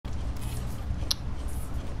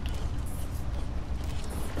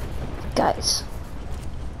Guys.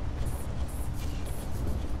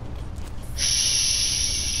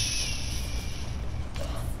 Shh.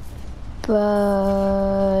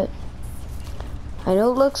 But I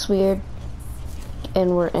know it looks weird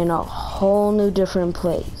and we're in a whole new different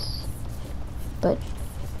place. But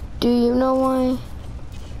do you know why?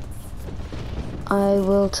 I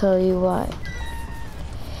will tell you why.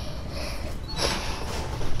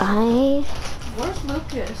 Where's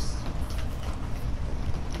Lucas?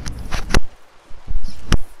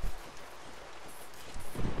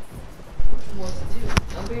 What to do?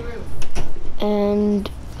 Don't be rude. And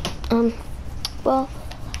well,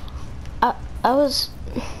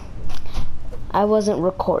 I wasn't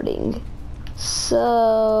recording.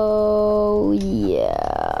 So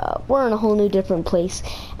yeah, we're in a whole new different place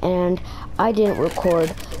and I didn't record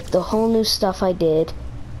the whole new stuff I did.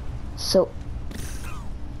 So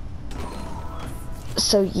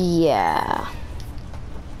yeah.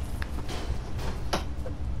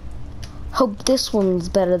 Hope this one's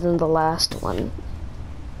better than the last one.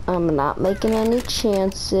 I'm not making any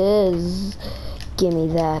chances. Gimme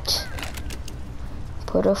that.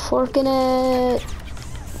 Put a fork in it.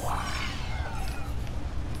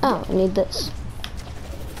 Oh, I need this.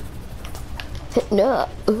 No.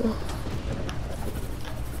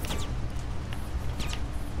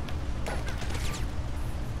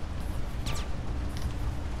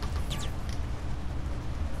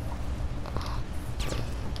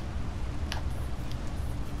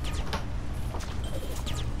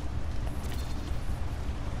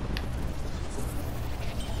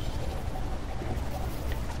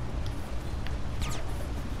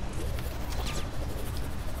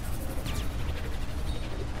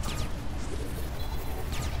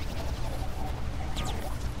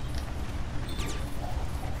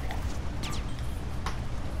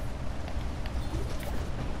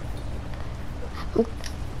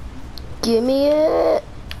 Gimme it.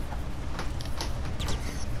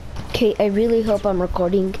 Okay, I really hope I'm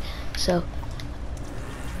recording, so.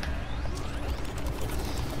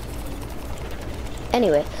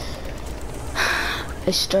 Anyway,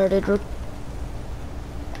 I started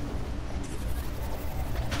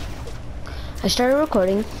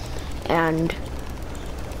recording, and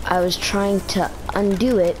I was trying to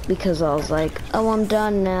undo it because I was like, oh, I'm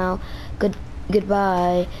done now.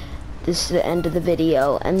 Goodbye. This is the end of the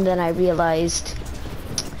video, and then I realized,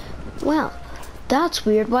 well, that's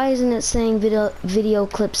weird. Why isn't it saying video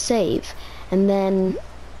clip save? And then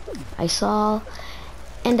I saw,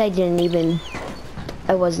 and I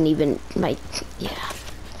wasn't even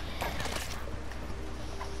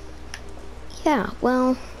yeah,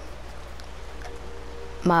 well,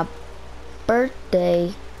 my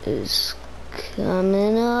birthday is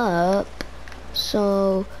coming up,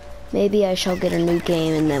 so maybe I shall get a new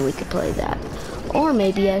game and then we could play that. Or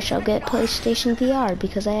maybe I shall get PlayStation VR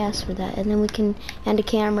because I asked for that, and then and a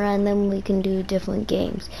camera, and then we can do different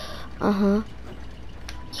games. Yeah.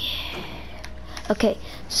 Okay,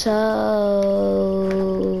 so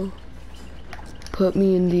put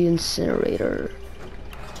me in the incinerator.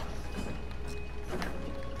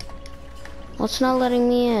 Well, it's not letting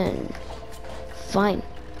me in. Fine.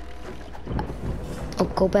 I'll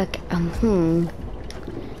go back.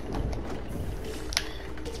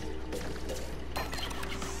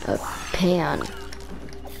 A pan.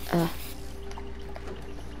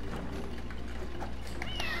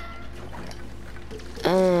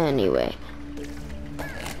 Anyway.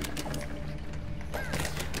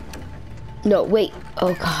 No, wait.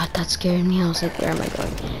 Oh god, that scared me. I was like, where am I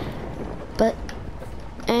going? But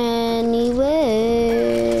anyway,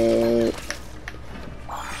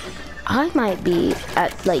 I might be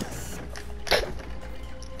at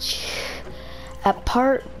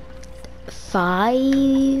part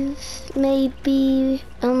 5, maybe,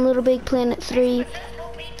 on LittleBigPlanet 3.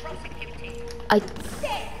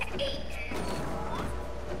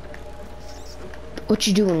 What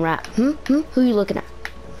you doing, Rat? Who you looking at?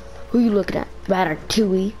 Who you looking at?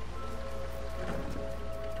 Ratatouille.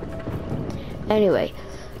 Anyway,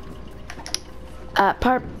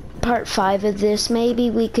 part 5 of this, maybe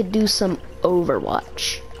we could do some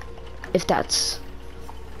Overwatch, if that's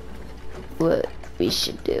what we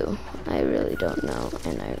should do. I really don't know,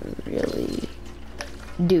 and I really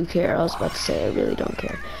do care. I was about to say I really don't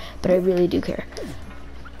care, but I really do care.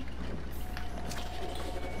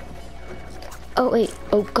 Oh wait,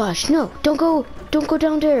 oh gosh, no, don't go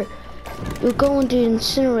down there. You'll go into the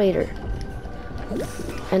incinerator.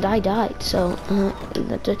 And I died, so,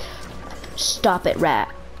 stop it, Rat.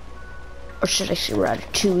 Or should I say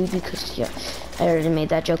Ratatouille, because, yeah, I already made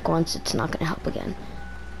that joke once, it's not gonna help again.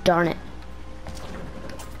 Darn it.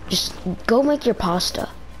 Just go make your pasta.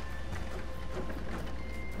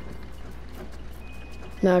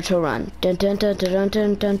 Naruto run. Dun dun dun dun dun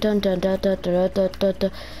dun dun dun dun dun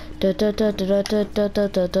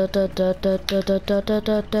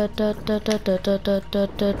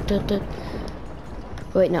dun dun.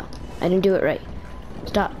 Wait, no, I didn't do it right.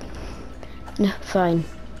 Stop. No, fine.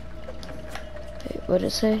 Wait, what did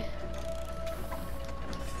it say?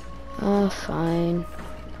 Oh, fine.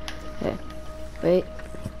 Okay, wait.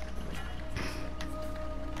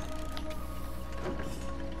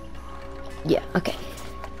 Yeah, okay.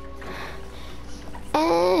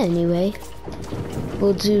 Anyway,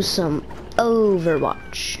 we'll do some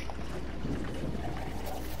Overwatch.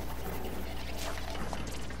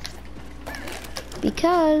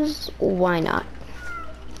 Because, why not?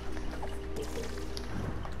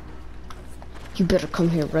 You better come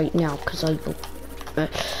here right now, because I will...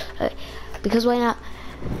 because why not?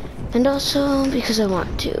 And also, because I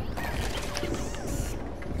want to.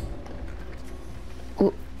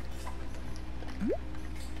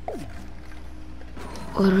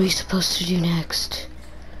 What are we supposed to do next?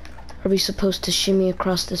 Are we supposed to shimmy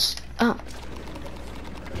across this? Oh.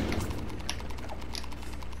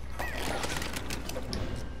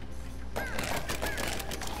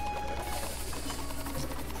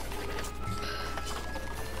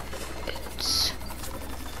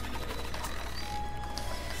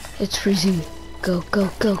 It's freezing. Go,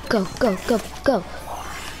 go, go, go, go, go, go.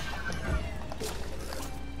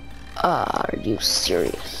 Are you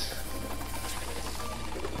serious?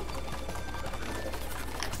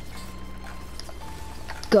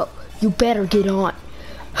 Go. You better get on.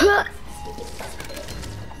 Huh.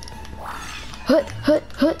 Hut, hut,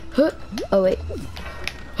 hut, hut. Oh, wait.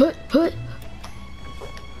 Hut, hut.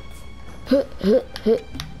 Hut, hut,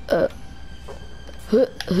 hut.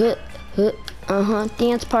 Hut, hut, hut. Uh-huh.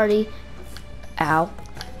 Dance party. Ow.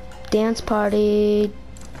 Dance party.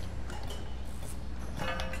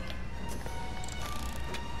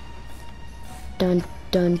 Dun,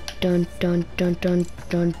 dun, dun, dun, dun, dun,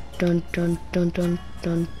 dun, dun, dun, dun, dun,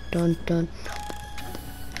 dun, dun, dun.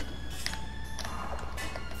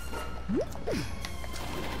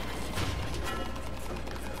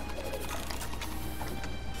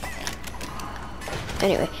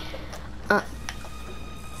 Anyway,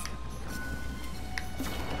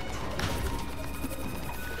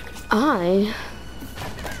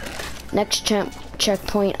 next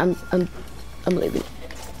checkpoint, I'm leaving.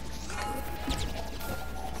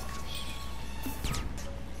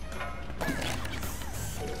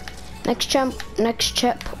 Next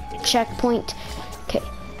checkpoint. Okay.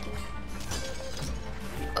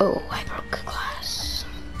 Oh, I broke a glass.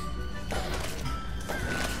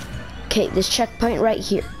 Okay, this checkpoint right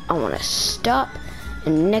here. I want to stop.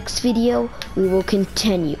 In the next video, we will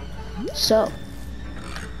continue. So,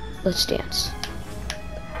 let's dance.